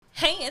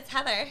Hey, it's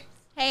Heather.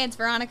 Hey, it's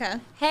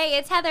Veronica. Hey,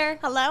 it's Heather.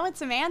 Hello, it's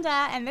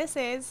Amanda, and this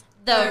is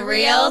The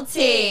Real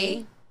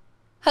Tea.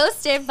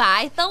 Hosted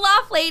by the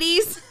Loft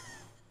Ladies.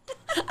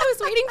 I was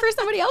waiting for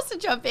somebody else to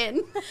jump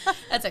in.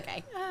 That's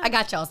okay. I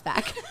got y'all's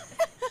back.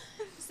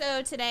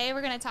 So today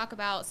we're going to talk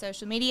about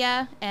social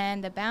media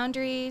and the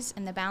boundaries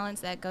and the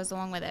balance that goes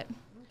along with it.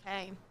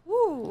 Okay.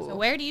 So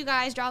where do you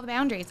guys draw the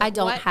boundaries? I Like,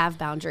 don't what- have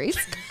boundaries.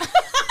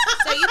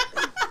 So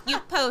you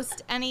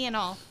post any and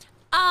all.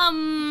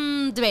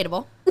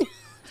 Debatable.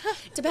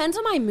 Depends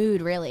on my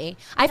mood, really.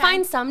 I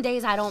find some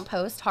days I don't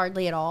post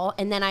hardly at all,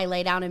 and then I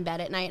lay down in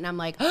bed at night and I'm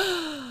like,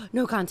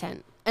 no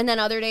content. And then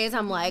other days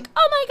I'm like,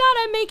 oh my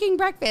God, I'm making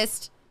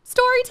breakfast.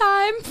 Story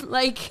time.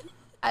 Like,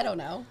 I don't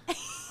know.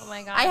 Oh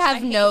my gosh. I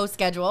have no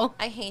schedule.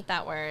 I hate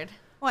that word.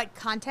 What,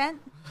 content?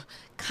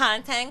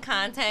 Content.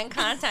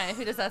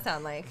 Who does that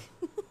sound like?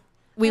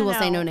 We will know.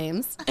 say no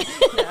names.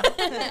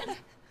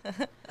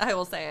 I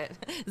will say it.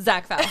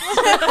 Zach Faust.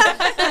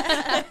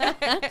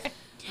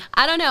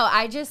 I don't know.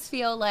 I just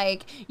feel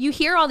like you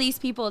hear all these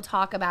people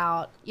talk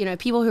about,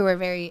 people who are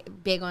very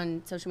big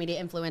on social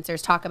media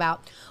influencers talk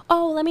about,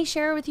 oh, let me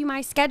share with you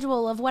my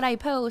schedule of what I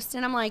post.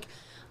 And I'm like,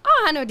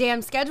 oh, I have no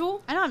damn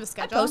schedule. I don't have a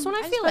schedule. post when I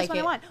just feel post like when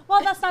it. I want.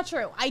 Well, that's not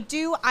true.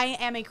 I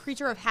am a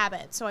creature of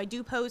habit, so I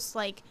do post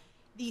like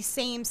the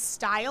same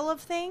style of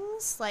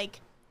things.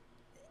 Like,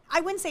 I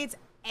wouldn't say it's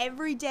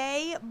every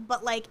day,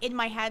 but like in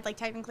my head, like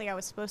technically I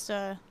was supposed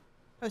to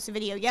post a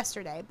video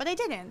yesterday, but I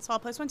didn't, so I'll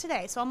post one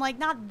today. So I'm like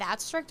not that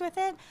strict with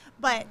it,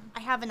 but I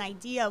have an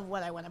idea of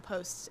what I want to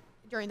post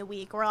during the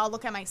week, or I'll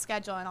look at my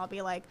schedule and I'll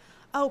be like,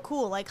 oh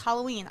cool, like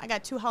Halloween. I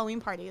got 2 Halloween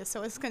parties,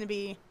 so it's going to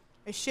be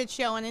a shit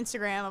show on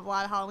Instagram of a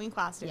lot of Halloween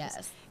costumes.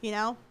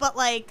 Yes. But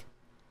like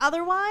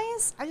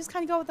otherwise, I just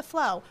kind of go with the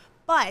flow.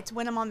 But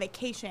when I'm on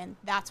vacation,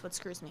 that's what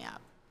screws me up.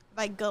 If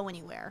I go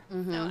anywhere.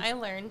 So I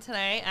learned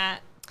today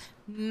at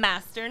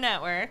Master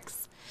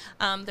Networks.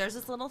 There's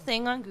this little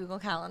thing on Google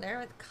Calendar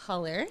with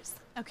colors.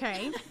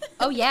 Okay.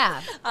 Oh,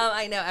 yeah.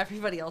 I know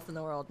everybody else in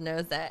the world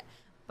knows it.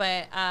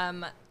 But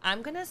I'm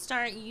going to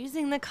start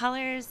using the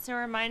colors to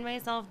remind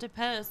myself to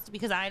post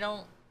because I'm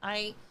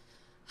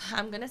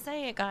going to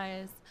say it,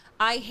 guys.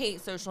 I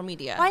hate social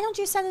media. Why don't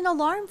you set an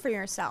alarm for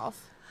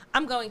yourself?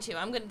 I'm going to.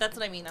 That's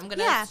what I mean. I'm going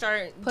to Yeah.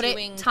 start Put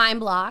doing it time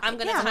block. I'm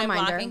gonna Yeah. time block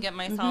Reminder. and get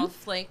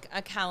myself like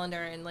a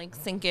calendar and like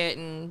sync it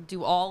and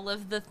do all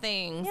of the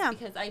things Yeah.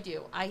 because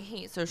I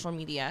hate social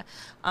media.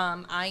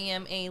 I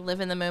am a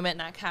live in the moment,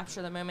 not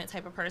capture the moment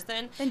type of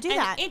person. Then do and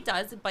that. It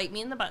does bite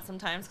me in the butt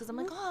sometimes because I'm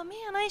like, oh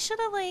man, I should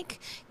have like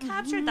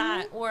captured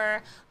that.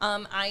 Or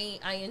I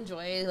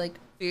enjoy like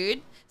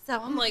food, so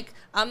I'm like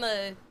I'm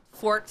a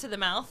fork to the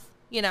mouth.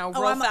 Real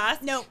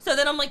fast. no. So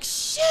then I'm like,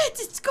 shit,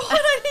 it's gone.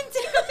 I didn't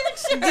take a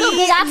picture.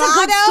 The that's a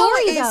good motto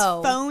story, is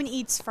though. phone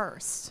eats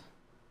first.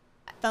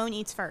 Phone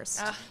eats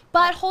first.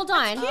 But hold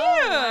on. Cute.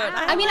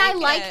 I mean, I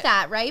like it.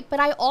 that, right?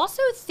 But I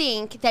also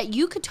think that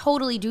you could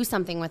totally do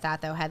something with that,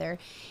 though, Heather.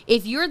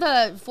 If you're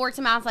the fork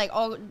to mouth, like,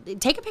 oh,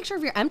 take a picture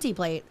of your empty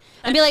plate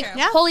and be That's like,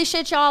 true. Yeah. holy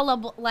shit, y'all, La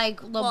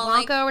Blanca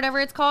like- or whatever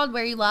it's called,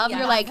 where you love. Yeah.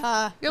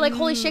 You're like,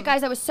 holy shit, guys,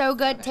 that was so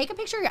good. Take a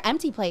picture of your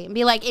empty plate and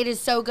be like, it is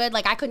so good.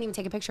 Like, I couldn't even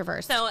take a picture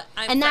first. So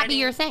and that be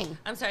your thing.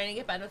 I'm starting to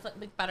get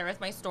better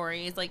with my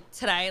stories. Like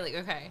today,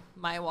 okay,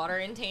 my water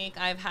intake,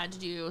 I've had to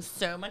do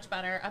so much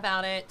better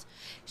about it.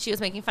 She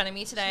was making fun of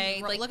me today.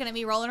 Like looking at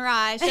me, rolling her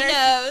eyes. She they're-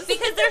 knows.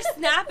 because they're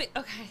snapping.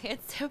 Okay,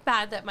 it's so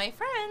bad that my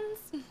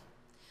friends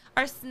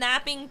are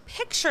snapping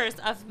pictures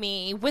of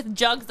me with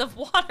jugs of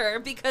water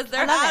because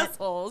they're love it.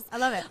 assholes. I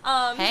love it.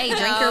 Hey, you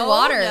drink know, your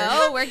water.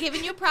 No, we're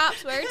giving you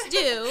props where it's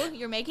due.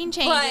 You're making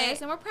changes,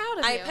 and we're proud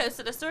of I you.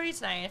 posted a story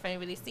tonight, if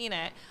anybody's seen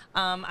it.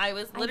 I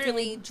was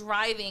literally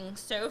driving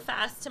so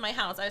fast to my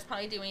house. I was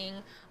probably doing,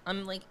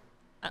 I'm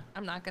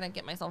not going to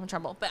get myself in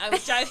trouble, but I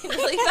was driving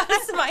really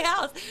fast to my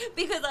house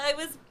because I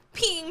was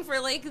peeing for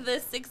like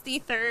the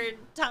 63rd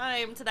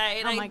time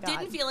today, and Oh my I God.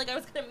 didn't feel like I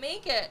was going to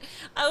make it.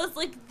 I was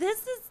like, this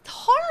is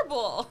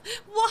horrible.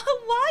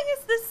 Why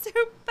is this so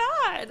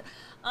bad?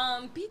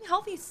 Being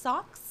healthy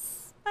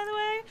sucks, by the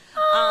way.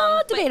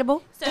 But-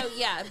 Debatable. So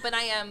yeah, but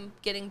I am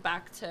getting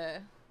back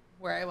to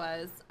where I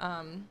was.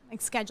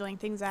 Like scheduling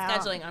things out.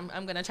 Scheduling.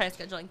 I'm gonna try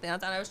scheduling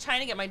things out. I was trying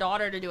to get my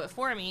daughter to do it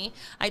for me.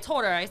 I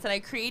told her, I said, I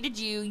created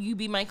you. You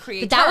be my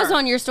creator. But that was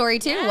on your story,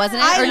 too,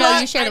 wasn't it? I Or no, love-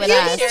 you shared it with You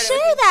us. need to share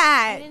I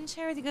that. didn't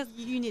share with you guys.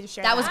 You need to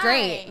share That was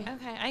great.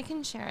 Okay, I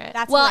can share it.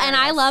 That's Well, and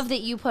I hilarious. love that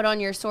you put on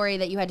your story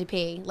that you had to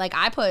pee. Like,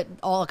 I put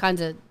all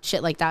kinds of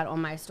shit like that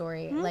on my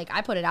story. Like,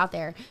 I put it out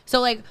there. So,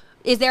 like,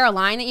 is there a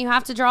line that you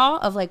have to draw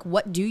of, like,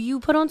 what do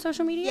you put on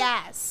social media?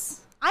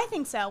 Yes, I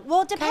think so.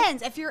 Well, it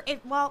depends.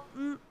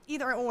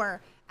 Either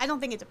or. I don't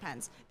think it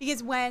depends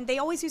because when they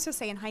always used to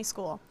say in high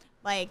school,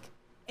 like,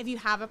 if you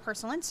have a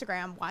personal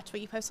Instagram, watch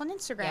what you post on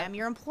Instagram. Yep.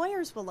 Your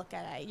employers will look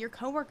at it. Your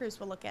coworkers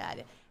will look at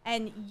it.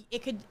 And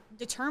it could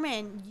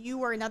determine you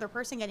or another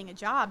person getting a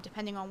job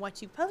depending on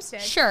what you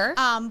posted. Sure.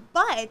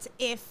 But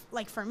if,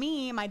 like for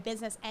me, my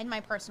business and my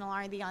personal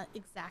are the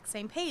exact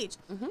same page.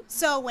 Mm-hmm.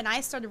 So when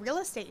I started real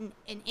estate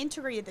and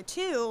integrated the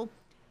two,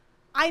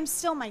 I'm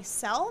still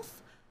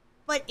myself,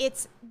 but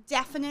it's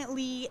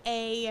definitely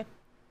a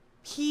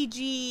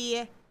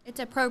PG. It's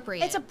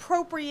appropriate. It's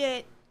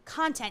appropriate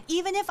content.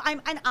 Even if and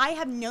I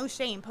have no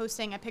shame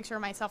posting a picture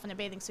of myself in a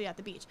bathing suit at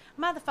the beach.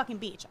 I'm at the fucking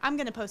beach. I'm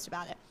gonna post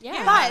about it.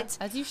 Yeah, but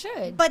as you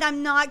should. But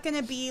I'm not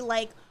gonna be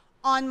like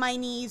on my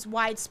knees,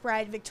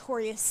 widespread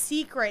Victoria's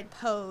Secret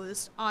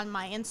pose on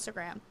my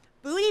Instagram.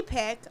 Booty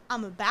pic,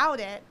 I'm about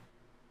it,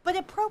 but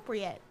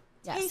appropriate,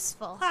 Yes.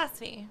 tasteful,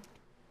 Classy.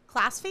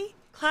 classy.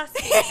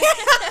 Classy.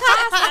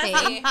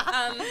 Classy.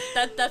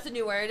 That's a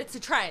new word. It's a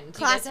trend. You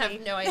guys Classy.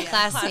 have no idea.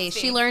 Classy.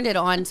 She learned it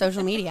on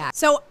social media.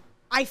 So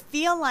I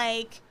feel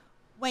like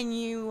when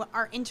you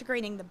are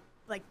integrating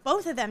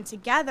both of them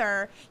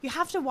together, you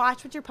have to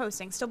watch what you're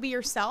posting. Still be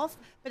yourself,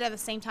 but at the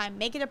same time,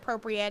 make it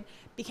appropriate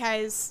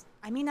because,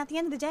 I mean, at the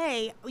end of the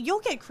day,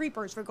 you'll get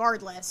creepers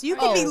regardless. You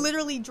could be Oh.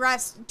 literally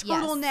dressed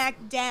Yes.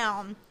 turtleneck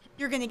down.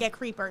 You're going to get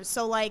creepers.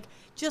 So, like,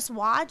 just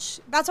watch.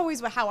 That's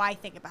always how I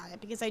think about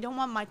it because I don't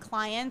want my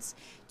clients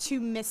to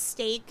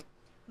mistake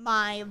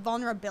my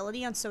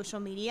vulnerability on social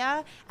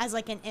media as,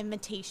 like, an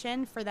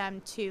invitation for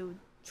them to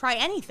try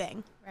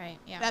anything. right.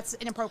 Yeah. That's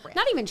inappropriate.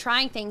 Not even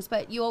trying things,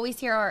 but you always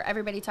hear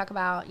everybody talk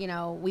about, you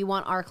know, we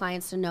want our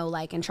clients to know,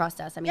 like, and trust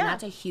us. I mean, Yeah.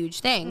 that's a huge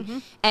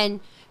thing. And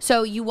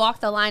so you walk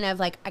the line of,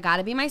 like, I got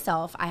to be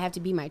myself. I have to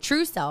be my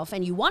true self.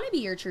 And you want to be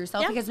your true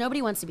self Yeah. because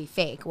nobody wants to be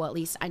fake. Well, at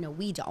least I know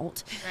we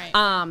don't.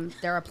 Right.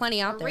 There are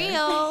plenty out there.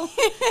 Real.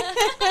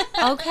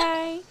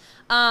 Okay.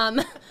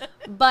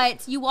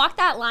 But you walk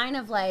that line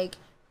of, like,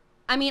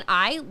 I mean,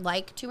 I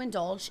like to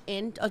indulge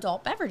in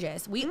adult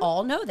beverages. We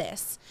all know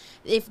this.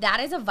 If that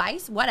is a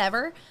vice,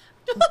 whatever.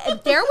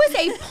 There was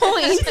a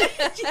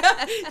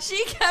point.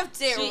 She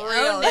kept it She real.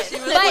 owned it. She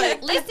was But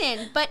like,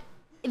 listen, but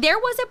there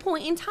was a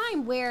point in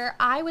time where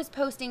I was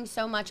posting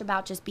so much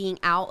about just being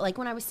out, like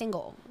when I was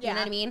single. You know Yeah.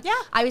 what I mean? Yeah.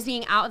 I was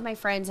being out with my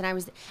friends and I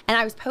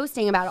was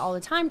posting about it all the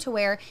time to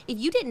where if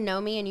you didn't know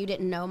me and you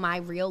didn't know my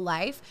real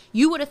life,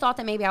 you would have thought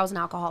that maybe I was an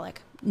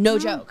alcoholic. No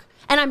joke.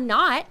 And I'm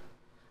not.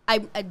 I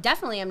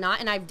definitely am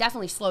not, and I've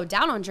definitely slowed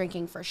down on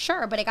drinking for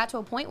sure. But it got to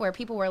a point where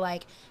people were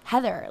like,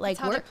 "Heather, like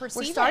how they we're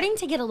perceive it. starting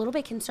to get a little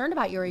bit concerned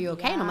about you. Are you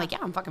okay?" And I'm Yeah. like, "Yeah,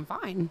 I'm fucking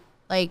fine.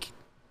 Like,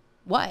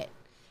 what?"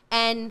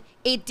 And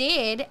it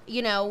did,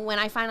 you know, when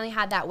I finally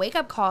had that wake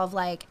up call of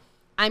like,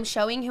 I'm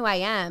showing who I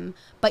am,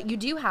 but you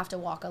do have to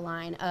walk a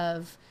line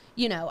of,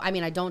 you know, I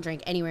mean, I don't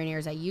drink anywhere near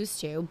as I used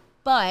to,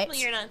 but well,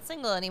 you're not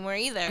single anymore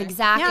either.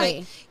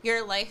 exactly.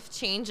 Your life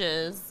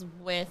changes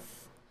with.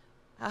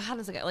 How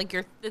does it go? Like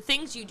the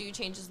things you do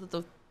changes with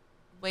the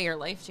way your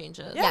life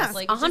changes. Yes,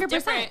 like it's just 100%.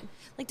 different,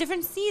 like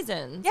different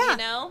seasons. Yeah. You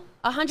know.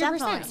 100%.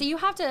 Definitely. So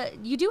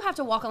you do have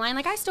to walk a line.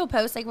 Like I still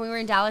post, like when we were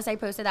in Dallas, I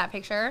posted that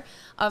picture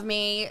of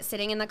me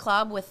sitting in the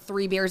club with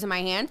 3 beers in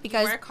my hand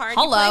because Work hard,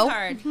 hello,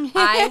 you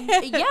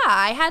play hard.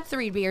 I had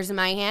 3 beers in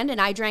my hand and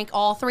I drank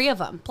all 3 of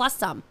them plus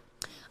some.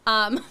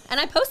 And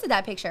I posted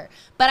that picture,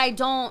 but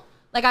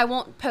I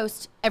won't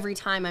post every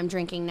time I'm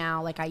drinking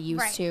now like I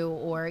used Right. to,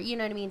 or you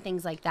know what I mean,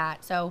 things like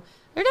that. So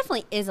there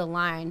definitely is a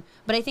line,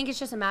 but I think it's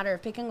just a matter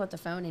of picking up the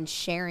phone and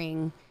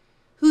sharing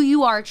who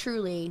you are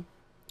truly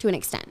to an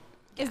extent.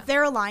 Is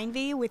there a line,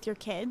 V, with your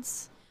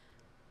kids?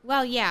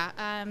 Well, yeah.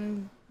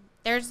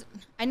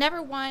 I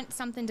never want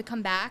something to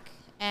come back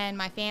and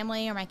my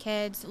family or my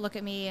kids look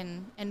at me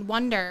and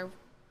wonder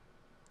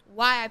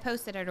why I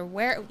posted it or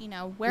where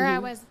I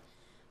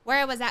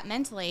was at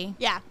mentally.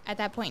 Yeah. At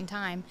that point in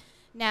time.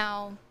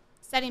 Now,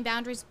 setting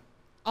boundaries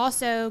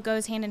also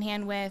goes hand in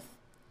hand with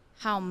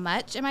how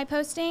much am I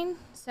posting.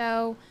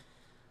 So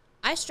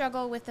I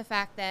struggle with the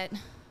fact that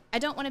I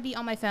don't want to be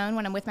on my phone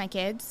when I'm with my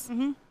kids,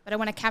 but I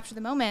want to capture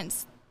the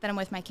moments that I'm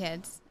with my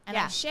kids. And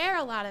I Yeah. share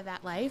a lot of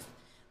that life,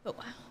 but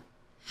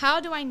how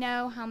do I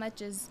know how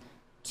much is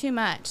too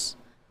much?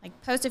 Like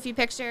post a few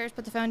pictures,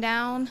 put the phone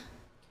down.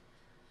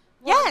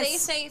 Well, Yes. they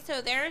say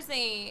so.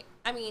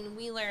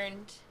 We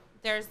learned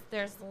there's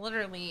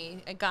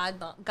literally a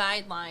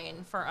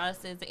guideline for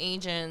us as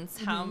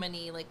agents. How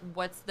many, like,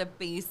 what's the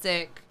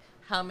basic?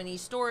 How many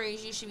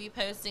stories you should be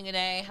posting a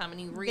day? How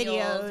many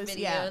reels, videos,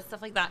 yeah.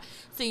 stuff like that.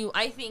 So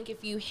I think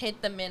if you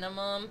hit the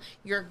minimum,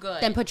 you're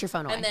good. Then put your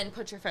phone away. And then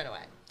put your phone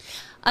away.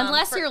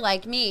 Unless you're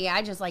like me,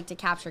 I just like to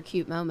capture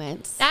cute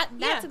moments. That's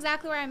Yeah.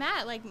 exactly where I'm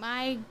at. Like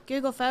my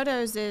Google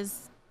Photos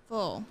is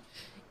full.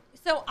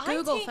 So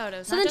Google I take,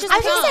 Photos. So not then just just I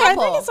was gonna say, I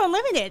Apple. think it's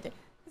unlimited.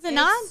 Is it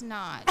not? It's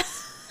not.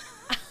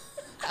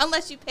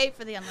 Unless you pay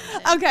for the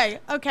unlimited.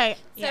 Okay. So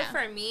Yeah.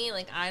 for me,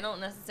 like, I don't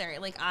necessarily,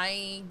 like,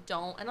 I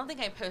don't think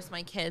I post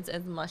my kids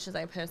as much as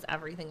I post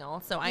everything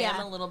else. So I am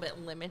Yeah. a little bit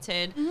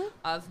limited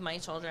of my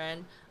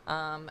children.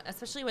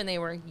 Especially when they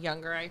were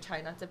younger, I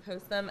try not to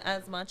post them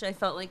as much. I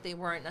felt like they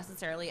weren't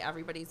necessarily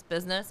everybody's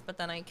business, but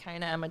then I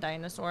kind of am a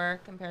dinosaur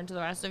compared to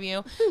the rest of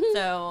you.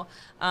 So,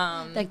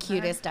 the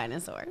cutest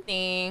dinosaur.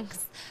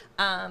 thanks.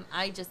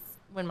 I just,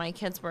 when my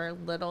kids were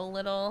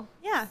little,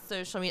 Yeah.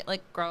 social media,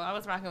 like, I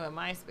was rocking with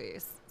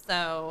MySpace.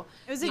 So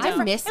It was a I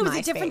different. miss It was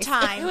a different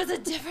MySpace. time. it was a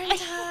different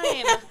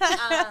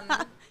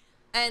time.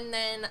 And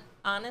then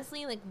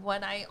honestly, like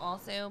what I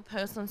also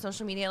post on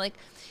social media, like,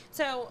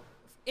 so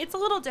it's a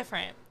little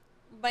different.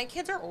 my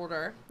kids are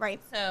older. Right.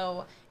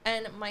 So,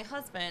 and my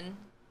husband,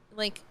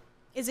 like,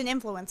 Is an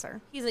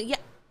influencer. he's a, yeah.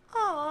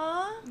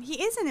 Aww.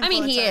 He is an influencer. I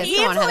mean, he is. He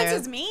Come on, Heather.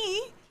 influences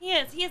me. He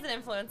is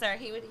an influencer.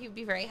 He would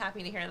be very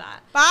happy to hear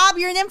that. Bob,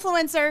 you're an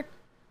influencer.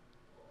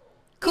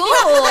 Cool.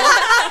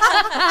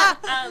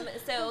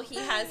 So he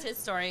has his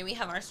story. We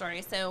have our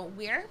story. So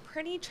we're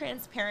pretty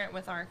transparent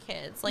with our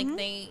kids. Like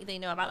they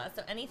know about us.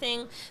 So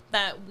anything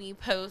that we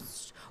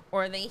post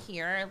or they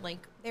hear, like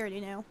They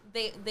already know.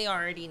 they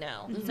already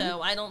know.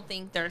 So I don't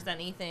think there's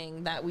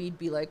anything that we'd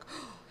be like.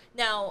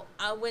 Now,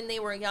 when they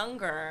were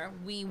younger,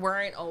 we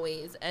weren't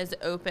always as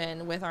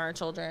open with our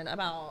children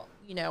about,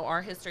 you know,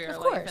 our history, our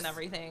Of life, course. and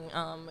everything.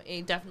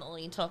 It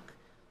definitely took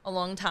a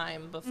long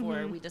time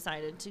before we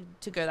decided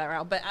to go that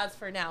route. But as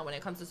for now, when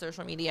it comes to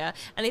social media,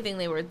 anything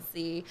they would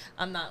see,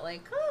 I'm not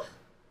like, oh.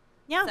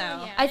 Yeah. So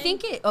Yeah. I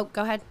think it. Oh,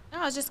 go ahead. No,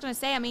 I was just going to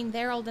say, I mean,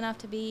 they're old enough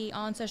to be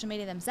on social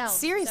media themselves.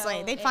 Seriously,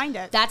 so they'd find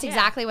it. That's Yeah.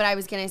 exactly what I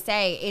was gonna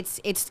say.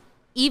 It's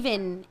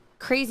even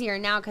crazier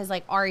now because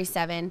like Ari's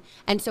 7,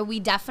 and so we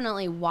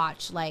definitely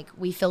watch. Like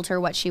we filter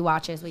what she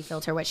watches, we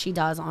filter what she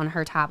does on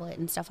her tablet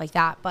and stuff like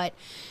that. But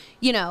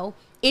you know,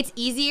 it's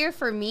easier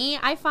for me,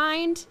 I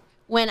find,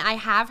 when I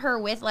have her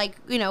with, like,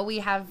 you know, we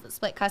have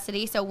split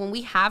custody. So when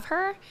we have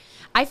her,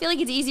 I feel like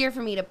it's easier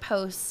for me to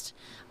post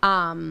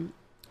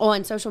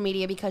on social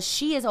media because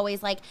she is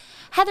always like,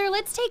 Heather,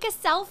 let's take a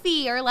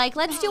selfie, or like,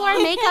 let's do our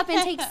makeup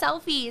and take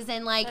selfies.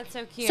 And like, That's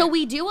so cute. so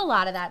we do a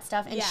lot of that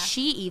stuff, and Yeah.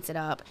 she eats it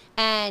up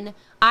and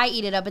I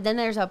eat it up. But then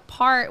there's a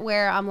part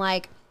where I'm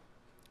like,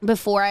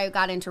 before I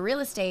got into real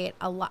estate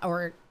a lot,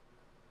 or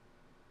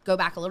go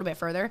back a little bit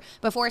further,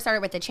 before I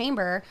started with the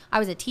chamber, I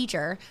was a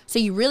teacher. So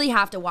you really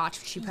have to watch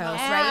what she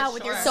posts, Yeah, right?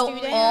 with your So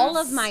students. all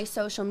of my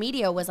social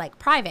media was like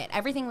private.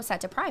 Everything was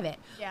set to private.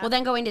 Yeah. Well,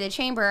 then going to the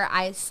chamber,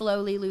 I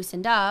slowly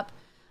loosened up.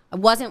 I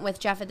wasn't with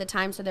Jeff at the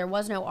time, so there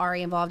was no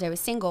Ari involved. I was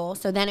single.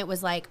 So then it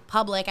was like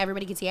public.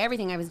 Everybody could see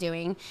everything I was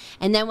doing.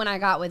 And then when I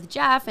got with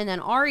Jeff and then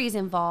Ari's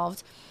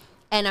involved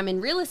and I'm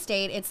in real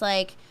estate, it's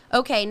like,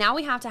 okay, now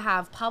we have to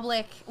have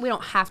public. We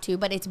don't have to,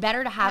 but it's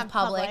better to have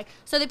public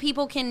so that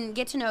people can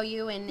get to know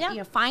you and Yeah. you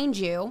know, find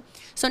you.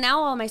 So now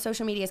all my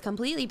social media is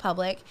completely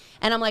public.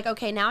 And I'm like,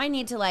 okay, now I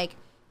need to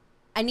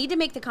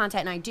make the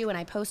content, and I do, and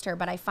I post her,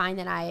 but I find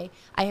that I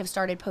have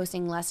started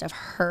posting less of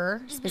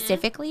her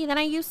specifically than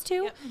I used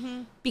to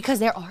because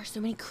there are so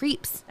many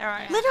creeps. All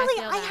right. Literally,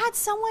 feel I that. had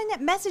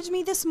someone message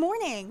me this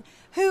morning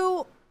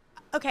who,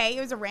 okay,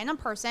 it was a random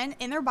person.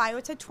 In their bio,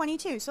 it said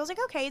 22. So I was like,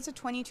 okay, it's a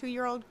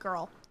 22-year-old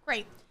girl.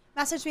 Great.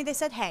 Messaged me. They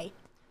said, hey.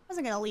 I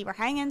wasn't going to leave her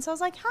hanging. So I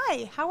was like,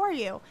 hi, how are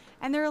you?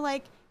 And they're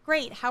like,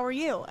 great, how are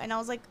you? And I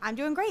was like, I'm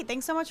doing great.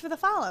 Thanks so much for the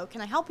follow. Can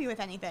I help you with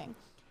anything?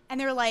 And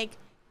they're like,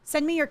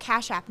 send me your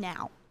Cash App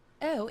now.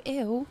 Oh,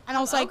 ew. And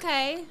I was like,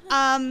 okay.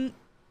 I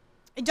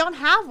don't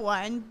have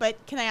one,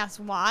 but can I ask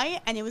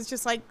why? And it was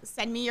just like,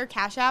 send me your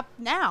Cash App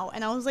now.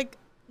 And I was like,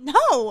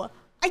 no,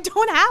 I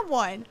don't have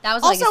one. That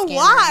was like a also scam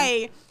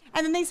why?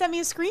 And then they sent me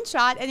a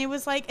screenshot, and it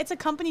was like, it's a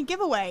company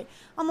giveaway.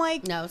 I'm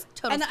like, No, it's a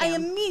total and I scam.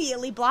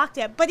 immediately blocked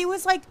it. But it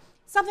was like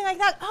something like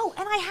that. Oh,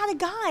 and I had a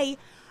guy.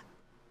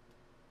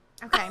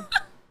 Okay,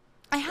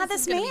 I had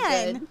This this is gonna be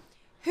man good.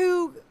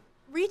 who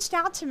reached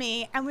out to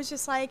me and was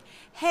just like,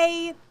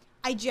 hey,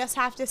 I just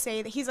have to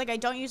say that he's like, I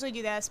don't usually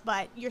do this,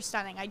 but you're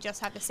stunning. I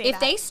just have to say If that.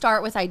 they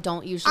start with, I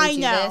don't usually I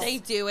do know. this. They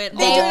do it.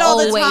 They do it all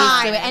the always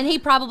time. do it. And he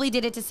probably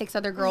did it to 6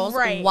 other girls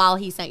Right. while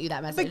he sent you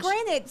that message. But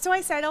granted, so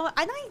I said, oh,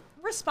 and I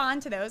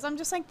respond to those. I'm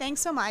just like, thanks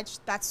so much.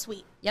 That's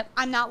sweet. Yep.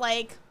 I'm not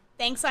like,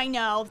 thanks, I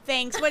know.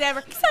 Thanks, whatever.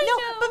 I no,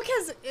 know. but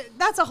because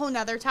that's a whole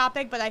nother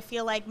topic. But I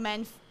feel like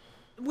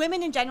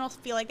women in general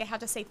feel like they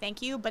have to say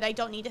thank you, but I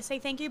don't need to say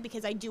thank you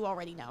because I do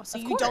already know. So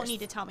Of you don't course.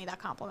 need to tell me that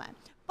compliment.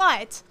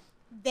 But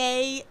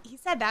he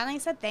said that, and I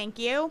said thank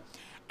you.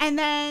 And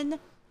then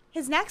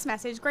his next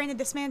message, granted,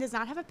 this man does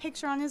not have a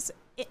picture on his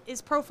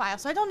profile,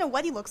 so I don't know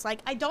what he looks like.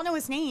 I don't know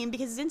his name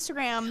because his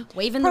Instagram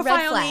Waving the red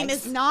profile name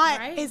flags. is not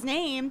Right. his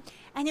name.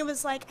 And it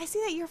was like, I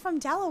see that you're from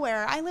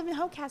Delaware. I live in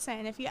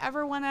Hocassin. If you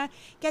ever want to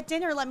get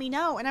dinner, let me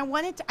know. And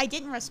I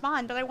didn't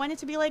respond, but I wanted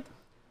to be like,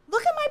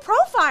 look at my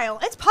profile.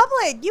 It's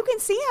public. You can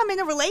see I'm in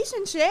a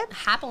relationship.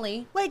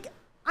 Happily. Like,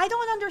 I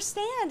don't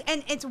understand.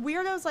 And it's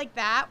weirdos like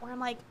that where I'm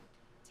like,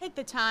 take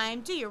the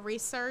time, do your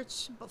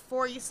research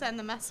before you send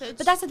the message.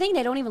 But that's the thing.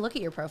 They don't even look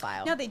at your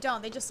profile. no, they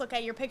don't. They just look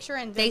at your picture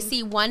and They then-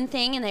 see one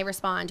thing and they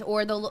respond,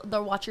 or they'll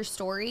watch your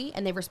story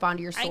and they respond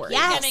to your I story. keep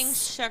Yes. getting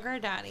sugar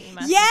daddy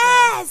messages.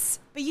 Yes,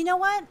 but you know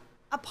what?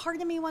 A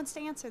part of me wants to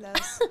answer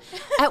those.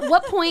 At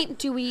what point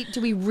do we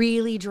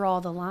really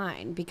draw the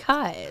line?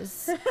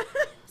 Because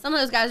some of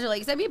those guys are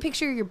like, send me a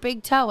picture of your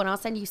big toe and I'll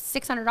send you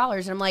 $600.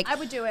 And I'm like, I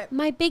would do it.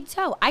 my big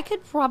toe. I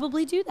could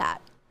probably do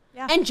that.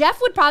 Yeah. And Jeff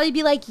would probably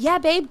be like, yeah,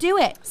 babe, do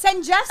it.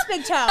 Send Jeff's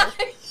big toe.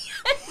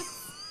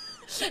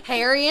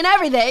 Hairy and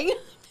everything.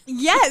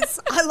 Yes,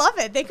 I love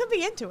it. They could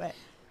be into it.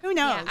 Who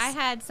knows? Yeah, I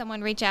had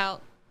someone reach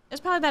out. It was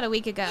probably about a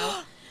week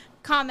ago.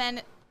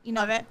 Comment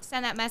Love it.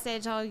 send that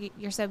message, oh,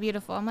 you're so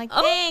beautiful. I'm like,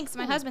 thanks.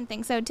 My husband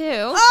thinks so too.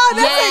 Oh,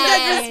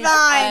 that's a good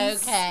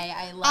response. Okay,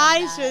 I love I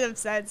that. should have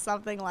said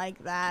something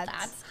like that.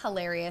 That's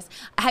hilarious.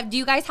 Do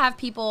you guys have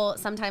people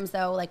sometimes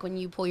though, like when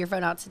you pull your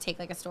phone out to take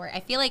like a story?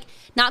 I feel like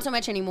not so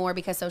much anymore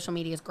because social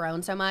media has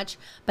grown so much,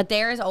 but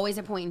there is always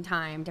a point in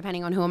time,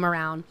 depending on who I'm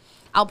around,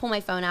 I'll pull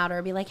my phone out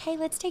or be like, hey,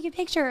 let's take a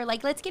picture.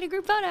 Like, let's get a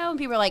group photo. And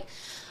people are like,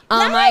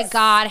 oh my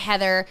God,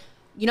 Heather.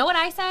 You know what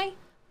I say?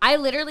 I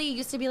literally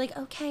used to be like,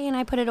 okay, and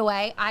I put it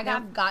away. I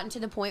got gotten to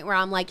the point where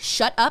I'm like,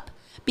 shut up,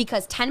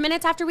 because 10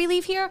 minutes after we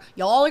leave here,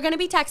 y'all are going to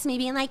be texting me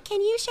being like, can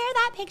you share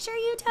that picture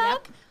you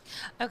took?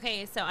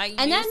 Okay, so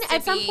And then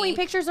at some point,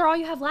 pictures are all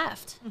you have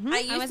left. I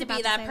used to about be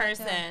to that say that,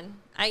 too. person.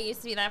 I used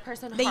to be that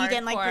person. That you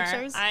didn't like hardcore.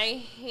 pictures?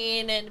 I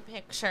hated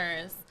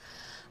pictures.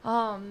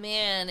 Oh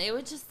man, it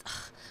would just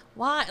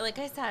why? Like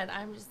I said,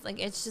 I'm just like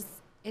it's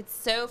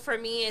so for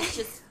me. It's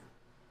just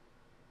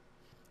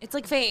it's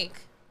like fake.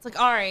 It's like,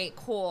 all right,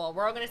 cool.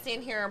 We're all gonna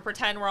stand here and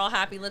pretend we're all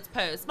happy. Let's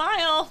pose,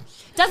 smile.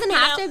 Doesn't You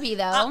have know? to be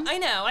though. I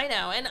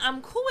know, and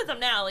I'm cool with them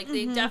now. Like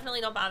they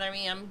definitely don't bother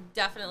me. I'm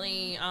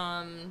definitely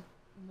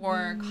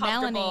more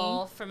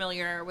comfortable,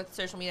 familiar with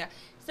social media.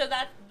 So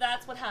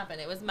that's what happened.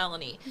 It was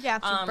Melanie. Yeah,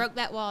 she Broke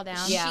that wall down.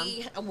 Yeah.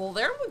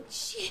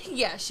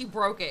 She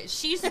broke it.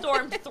 She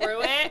stormed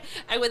through it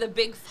and with a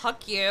big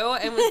fuck you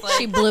and was like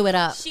She blew it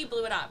up. She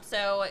blew it up.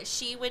 So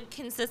she would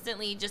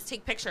consistently just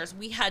take pictures.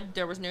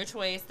 There was no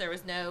choice. There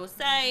was no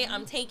say,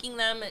 I'm taking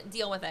them,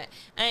 deal with it.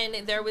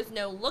 And there was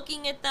no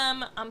looking at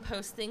them. I'm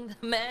posting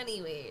them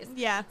anyways.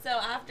 Yeah. So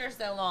after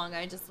so long,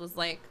 I just was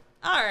like,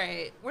 all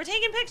right, we're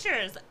taking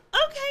pictures.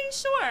 Okay,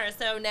 sure.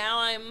 So now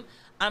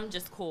I'm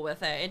just cool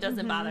with it. It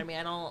doesn't bother me.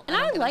 I don't get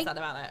upset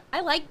about it.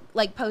 I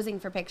like posing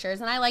for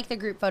pictures, and I like the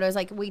group photos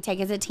like we take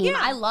as a team. Yeah.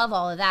 I love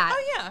all of that.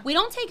 Oh, yeah. We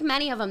don't take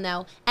many of them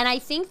though, and I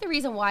think the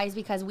reason why is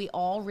because we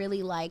all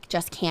really like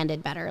just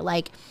candid better.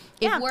 Like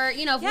if Yeah. we're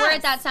if we're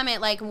at that summit,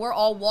 like we're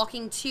all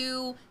walking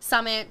to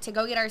summit to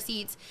go get our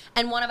seats,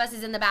 and one of us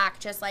is in the back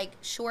just like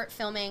short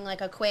filming like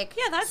a quick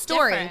that's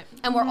story, different.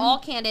 and we're all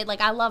candid.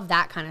 Like I love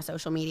that kind of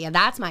social media.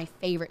 That's my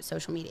favorite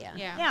social media.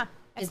 Yeah. Yeah.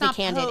 Is It's the not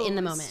candid in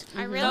the posed. moment.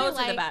 I really Those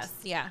liked, are the best.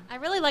 Yeah. I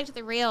really liked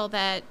the reel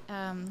that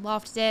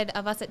Loft did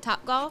of us at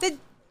Top Golf.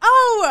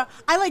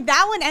 I like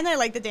that one, and I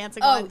like the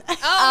dancing one.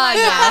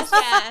 Yes.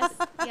 yes.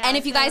 And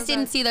if you guys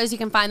didn't see those, you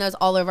can find those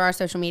all over our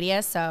social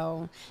media.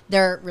 So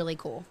they're really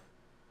cool.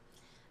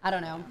 I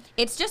don't know.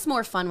 It's just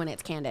more fun when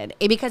it's candid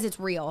because it's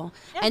real,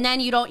 and then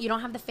you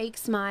don't have the fake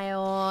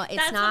smile. It's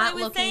That's not what I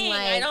was looking saying.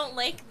 like I don't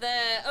like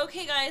the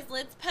okay, guys,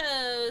 let's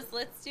pose,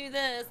 let's do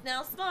this.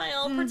 Now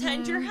smile,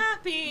 pretend you're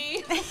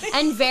happy.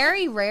 And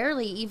very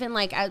rarely, even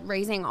like at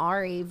raising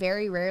Ari,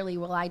 very rarely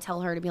will I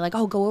tell her to be like,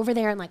 oh, go over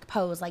there and like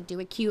pose, like do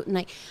it cute, and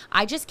like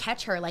I just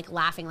catch her like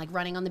laughing, like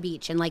running on the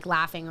beach and like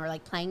laughing or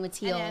like playing with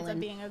Teal, And it ends up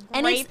being a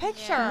and great it's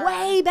picture.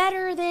 way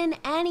better than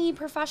any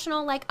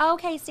professional. Like,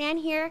 okay, stand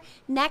here,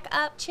 neck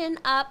up, chin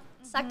up,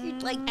 suck your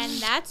like. And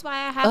that's why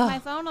I have my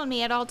phone on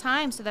me at all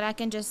times so that I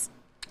can just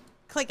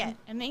Click it.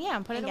 and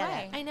put it get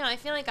away. I know. I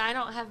feel like I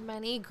don't have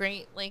many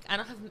great I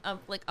don't have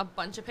like a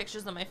bunch of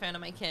pictures on my phone of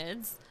my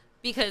kids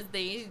because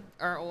they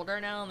are older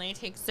now and they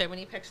take so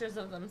many pictures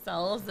of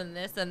themselves and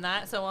this and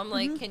that. So I'm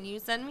like, can you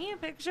send me a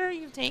picture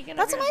you've taken?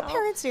 That's of what my yourself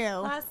parents do.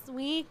 last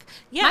week.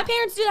 Yeah. My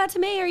parents do that to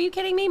me. Are you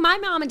kidding me? My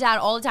mom and dad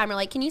all the time are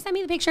like, can you send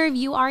me the picture of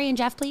you, Ari, and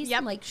Jeff, please? Yep.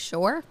 I'm like,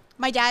 sure.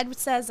 My dad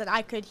says that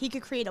he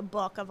could create a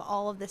book of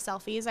all of the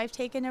selfies I've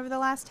taken over the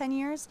last 10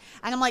 years.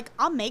 And I'm like,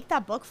 I'll make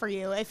that book for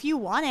you. If you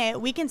want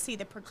it, we can see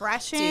the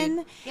progression.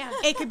 Dude, yeah.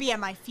 It could be at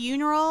my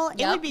funeral.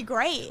 It Yep. would be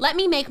great. Let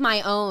me make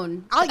my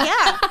own. Oh,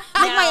 yeah.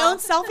 Make my Now- own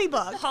selfie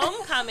book.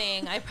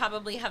 Homecoming, I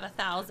probably have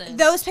 1,000.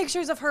 Those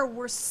pictures of her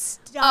were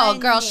stunning. Oh,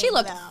 girl, she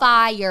looked though.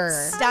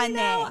 fire. Stunning.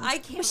 I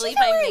can't Was she believe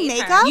not I wearing made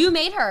makeup? her. You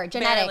made her.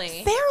 Genetics.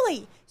 Barely.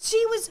 Barely.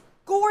 She was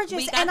gorgeous.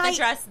 We got and the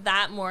dress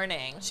that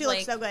morning. She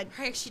looked so good.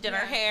 She did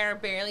her hair,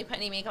 barely put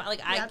any makeup on.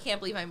 Like, I Yep. can't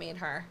believe I made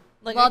her.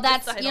 Like, Well, I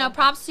just- that's, I you know, don't-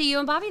 props to you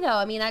and Bobby, though.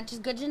 I mean, that's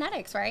just good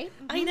genetics, right?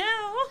 I know.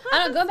 I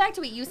don't know. Going back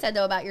to what you said,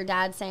 though, about your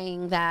dad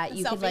saying that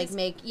you could, like, selfies?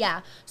 make,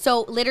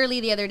 So, literally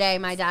the other day,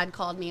 my dad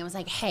called me and was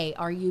like, hey,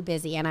 are you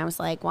busy? And I was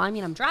like, well, I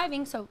mean, I'm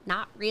driving, so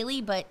not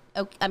really, but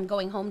okay, I'm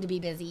going home to be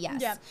busy,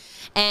 yes. Yep.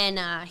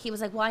 And he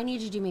was like, well, I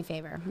need you to do me a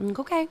favor. I'm like,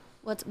 okay,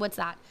 what's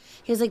that?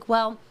 He was like,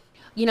 well,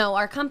 you know,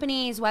 our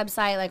company's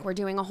website, like, we're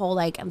doing a whole,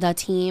 like, the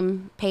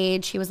team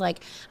page. He was like,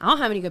 I don't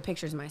have any good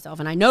pictures of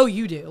myself, and I know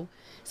you do.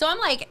 So I'm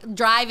like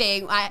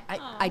driving.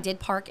 I did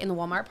park in the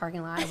Walmart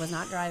parking lot. I was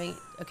not driving.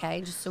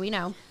 Okay, just so we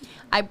know.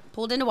 I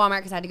pulled into Walmart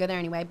because I had to go there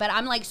anyway. But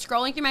I'm like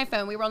scrolling through my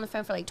phone. We were on the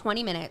phone for like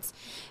 20 minutes,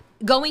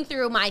 going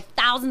through my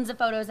thousands of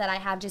photos that I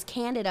have just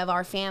candid of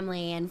our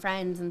family and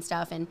friends and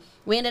stuff. And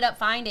we ended up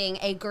finding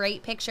a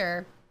great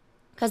picture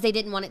because they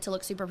didn't want it to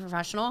look super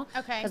professional.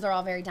 Okay. Because they're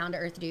all very down to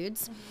earth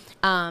dudes.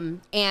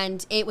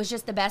 And it was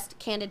just the best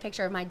candid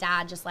picture of my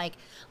dad, just like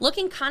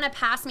looking kind of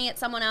past me at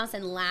someone else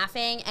and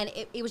laughing. And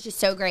it was just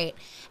so great.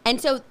 And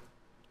so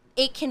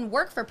it can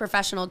work for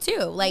professional too.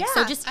 Like,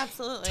 so Yeah, just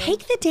absolutely.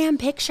 take the damn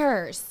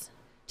pictures.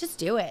 Just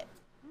do it.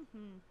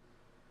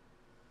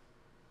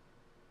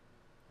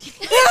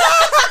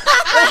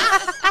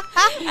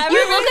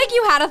 You look like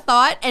you had a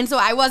thought, and so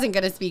I wasn't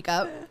gonna speak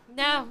up.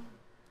 No.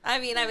 I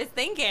mean, I was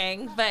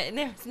thinking, but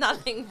there's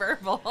nothing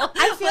verbal.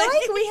 I feel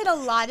like we hit a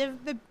lot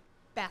of the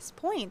best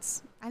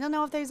points. I don't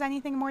know if there's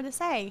anything more to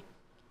say.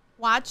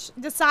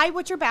 Decide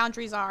what your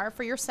boundaries are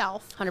for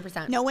yourself.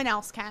 100%. No one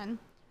else can.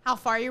 How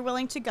far you're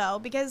willing to go,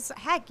 because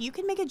heck, you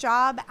can make a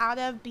job out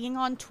of being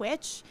on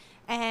Twitch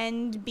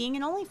and being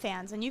an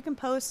OnlyFans, and you can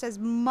post as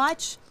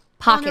much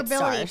Pocket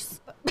vulnerability.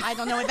 stars. I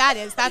don't know what that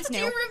is. That's new.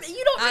 You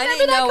don't I remember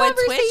didn't that know what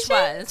Twitch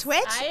conversation? was.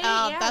 Twitch?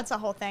 Yeah. That's a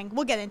whole thing.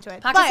 We'll get into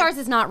it. Pocket But- stars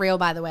is not real,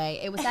 by the way.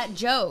 It was that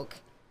joke.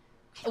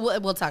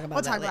 We'll talk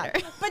about that later.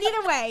 it. But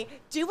either way,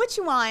 do what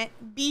you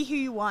want, be who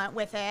you want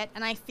with it.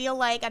 And I feel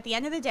like at the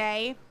end of the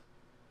day,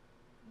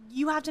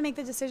 you have to make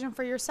the decision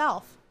for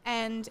yourself.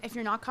 And if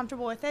you're not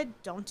comfortable with it,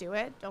 don't do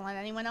it. Don't let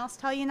anyone else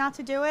tell you not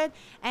to do it.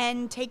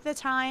 And take the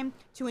time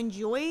to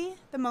enjoy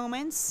the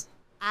moments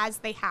as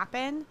they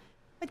happen,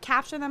 but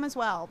capture them as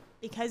well.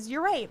 Because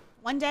you're right,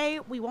 one day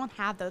we won't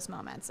have those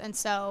moments. And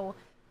so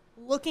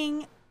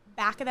looking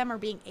back at them or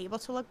being able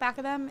to look back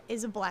at them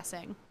is a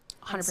blessing.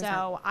 100%. And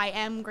so I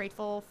am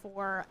grateful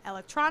for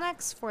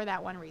electronics for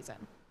that one reason.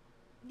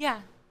 Yeah.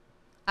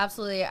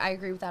 Absolutely. I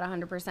agree with that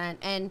 100%.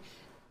 And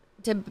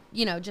to,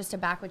 just to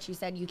back what you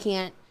said, you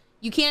have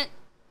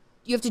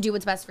to do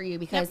what's best for you,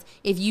 because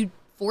if you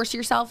force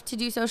yourself to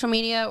do social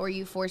media or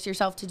you force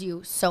yourself to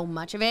do so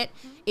much of it,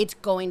 it's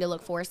going to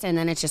look forced, and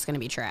then it's just going to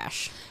be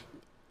trash.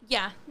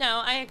 Yeah,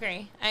 no, I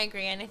agree.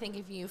 And I think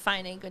if you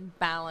find a good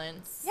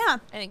balance, Yeah.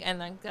 I think,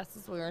 and I guess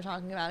that's what we were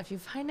talking about. If you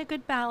find a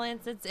good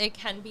balance, it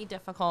can be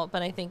difficult,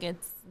 but I think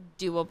it's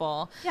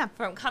doable. Yeah.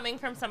 Coming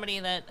from somebody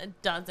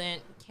that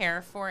doesn't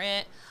care for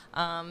it,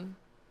 and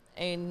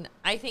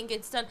I think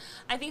it's done.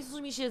 I think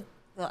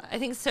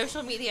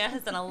social media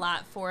has done a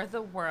lot for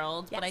the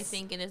world, but I Yes.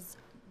 think it has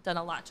done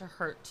a lot to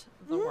hurt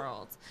the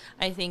world.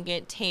 I think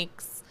it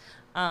takes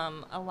a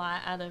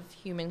lot out of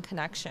human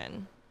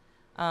connection.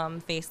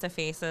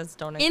 Face-to-faces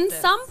don't In exist.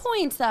 some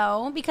points,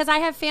 though, because I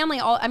have family.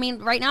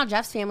 Right now,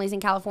 Jeff's family's in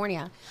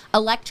California.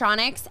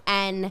 Electronics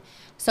and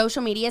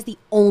social media is the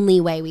only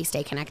way we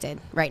stay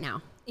connected right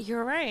now.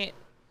 You're right.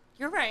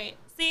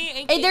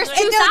 See, There's it- two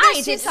no, there's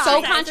sides. two It's so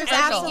sides.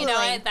 controversial. You know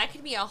Absolutely. what? That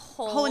could be a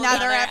Whole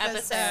nother nother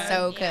episode.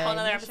 So good. Whole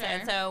nother For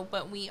episode. sure. So,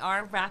 but we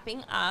are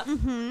wrapping up.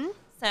 Mm-hmm.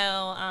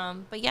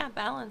 So, but yeah,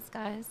 balance,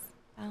 guys.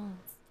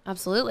 Balance.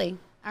 Absolutely.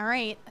 All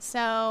right.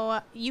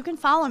 So you can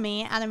follow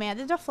me at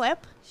Amanda DeFlip.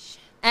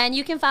 And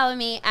you can follow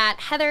me at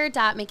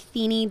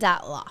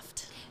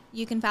heather.mctheny.loft.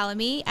 You can follow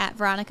me at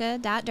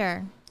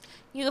veronica.dur.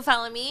 You can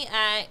follow me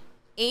at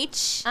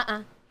H.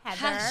 Uh-uh.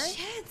 Heather.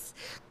 Shit.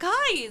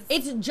 Guys.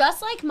 It's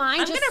just like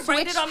mine. I'm just going to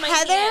write switch. it on my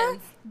Heather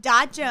hands.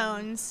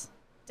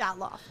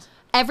 .jones.loft.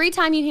 Every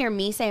time you hear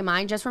me say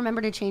mine, just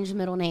remember to change the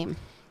middle name.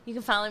 You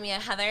can follow me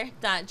at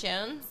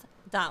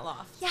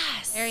heather.jones.loft.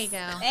 Yes. There you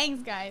go.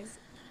 Thanks, guys.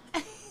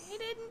 I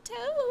didn't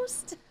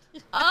toast.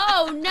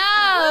 Oh,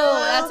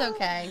 no. That's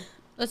okay.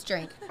 Let's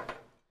drink.